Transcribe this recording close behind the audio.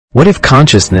What if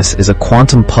consciousness is a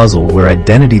quantum puzzle where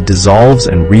identity dissolves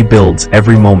and rebuilds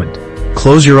every moment?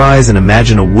 Close your eyes and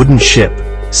imagine a wooden ship.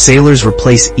 Sailors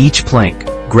replace each plank,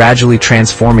 gradually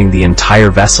transforming the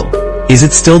entire vessel. Is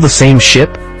it still the same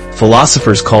ship?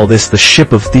 Philosophers call this the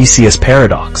Ship of Theseus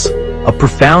paradox, a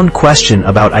profound question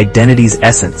about identity's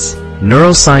essence.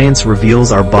 Neuroscience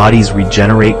reveals our bodies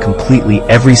regenerate completely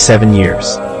every 7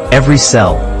 years. Every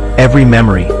cell, every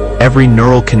memory, every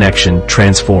neural connection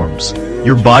transforms.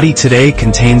 Your body today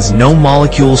contains no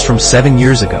molecules from 7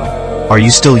 years ago. Are you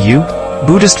still you?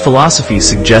 Buddhist philosophy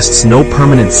suggests no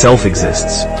permanent self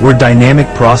exists. We're dynamic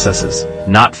processes,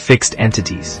 not fixed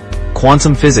entities.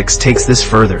 Quantum physics takes this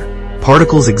further.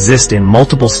 Particles exist in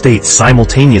multiple states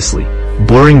simultaneously,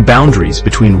 blurring boundaries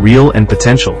between real and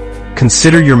potential.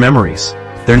 Consider your memories.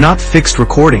 They're not fixed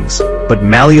recordings, but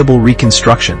malleable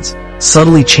reconstructions,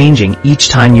 subtly changing each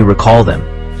time you recall them.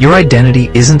 Your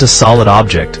identity isn't a solid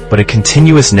object, but a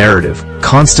continuous narrative,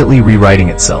 constantly rewriting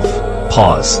itself.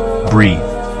 Pause. Breathe.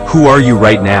 Who are you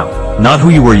right now? Not who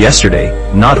you were yesterday,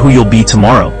 not who you'll be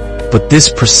tomorrow, but this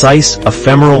precise,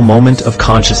 ephemeral moment of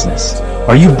consciousness.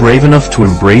 Are you brave enough to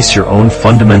embrace your own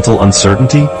fundamental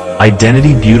uncertainty?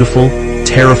 Identity beautiful,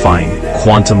 terrifying,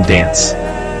 quantum dance.